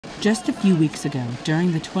Just a few weeks ago,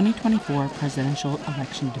 during the 2024 presidential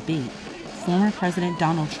election debate, former President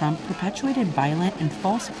Donald Trump perpetuated violent and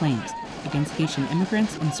false claims against Haitian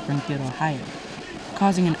immigrants in Springfield, Ohio,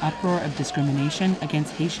 causing an uproar of discrimination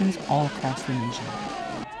against Haitians all across the nation.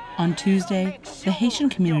 On Tuesday, the Haitian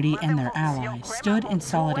community and their allies stood in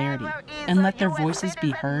solidarity and let their voices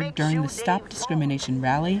be heard during the Stop Discrimination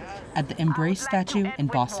rally at the Embrace statue in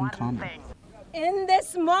Boston Common. In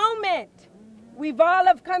this moment, we've all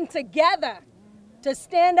have come together to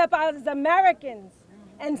stand up as Americans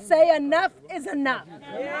and say enough is enough.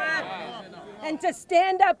 Yes. And to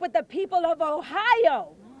stand up with the people of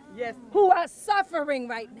Ohio, yes, who are suffering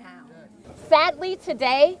right now. Sadly,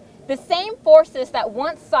 today, the same forces that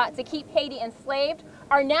once sought to keep Haiti enslaved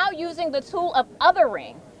are now using the tool of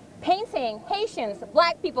othering, painting Haitians,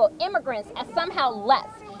 Black people, immigrants as somehow less,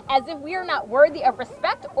 as if we are not worthy of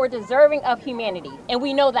respect or deserving of humanity. And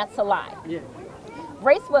we know that's a lie. Yeah.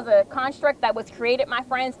 Race was a construct that was created, my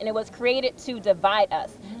friends, and it was created to divide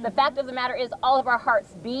us. The fact of the matter is all of our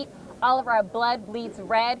hearts beat, all of our blood bleeds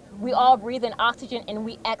red, we all breathe in oxygen and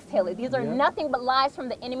we exhale it. These are nothing but lies from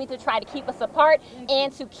the enemy to try to keep us apart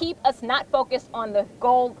and to keep us not focused on the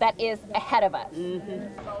goal that is ahead of us.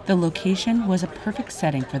 The location was a perfect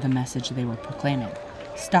setting for the message they were proclaiming.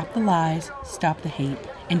 Stop the lies, stop the hate,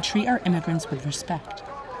 and treat our immigrants with respect.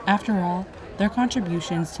 After all, their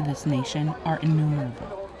contributions to this nation are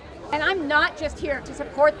innumerable. And I'm not just here to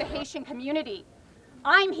support the Haitian community.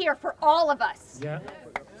 I'm here for all of us. Yeah.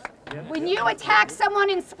 When you attack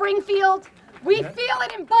someone in Springfield, we feel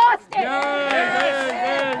it in Boston.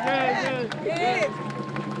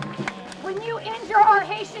 When you injure our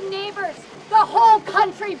Haitian neighbors, the whole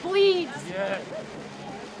country bleeds.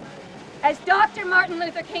 As Dr. Martin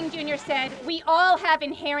Luther King Jr. said, we all have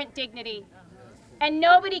inherent dignity, and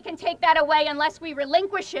nobody can take that away unless we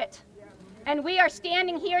relinquish it. And we are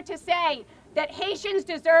standing here to say that Haitians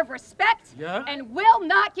deserve respect and will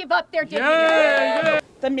not give up their dignity.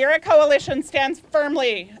 The Mirror Coalition stands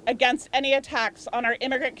firmly against any attacks on our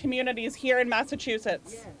immigrant communities here in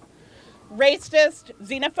Massachusetts. Racist,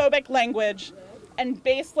 xenophobic language and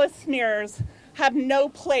baseless smears have no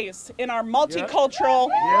place in our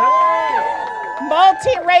multicultural,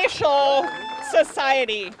 multiracial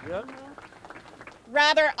society.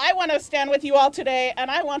 Rather, I want to stand with you all today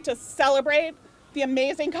and I want to celebrate the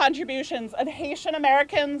amazing contributions of Haitian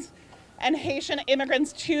Americans and Haitian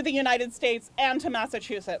immigrants to the United States and to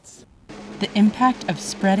Massachusetts. The impact of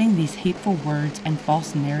spreading these hateful words and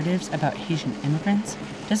false narratives about Haitian immigrants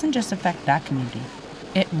doesn't just affect that community.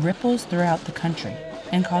 It ripples throughout the country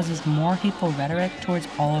and causes more hateful rhetoric towards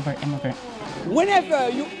all of our immigrants. Whenever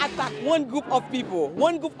you attack one group of people,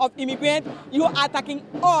 one group of immigrants, you are attacking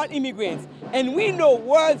all immigrants. And we know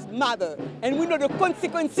words matter, and we know the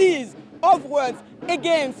consequences of words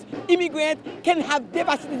against immigrants can have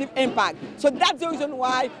devastating impact. So that's the reason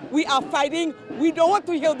why we are fighting. We don't want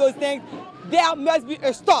to hear those things. There must be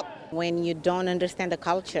a stop. When you don't understand the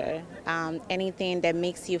culture, anything that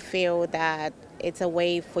makes you feel that it's a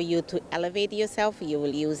way for you to elevate yourself, you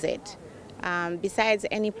will use it. Besides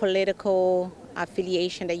any political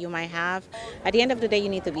affiliation that you might have, at the end of the day you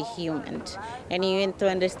need to be human, and you need to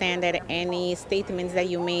understand that any statements that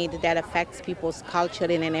you made that affects people's culture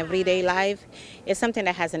in an everyday life is something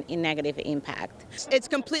that has a negative impact. It's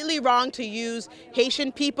completely wrong to use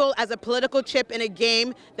Haitian people as a political chip in a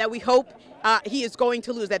game that we hope he is going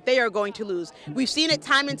to lose, that they are going to lose. We've seen it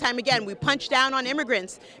time and time again. We punch down on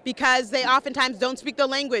immigrants because they oftentimes don't speak the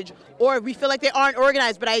language, or we feel like they aren't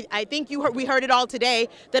organized. But I think we heard it all today,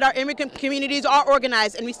 that our immigrant communities are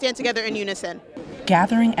organized and we stand together in unison.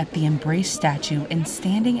 Gathering at the Embrace statue and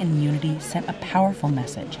standing in unity sent a powerful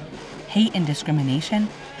message. Hate and discrimination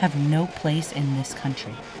have no place in this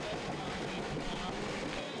country.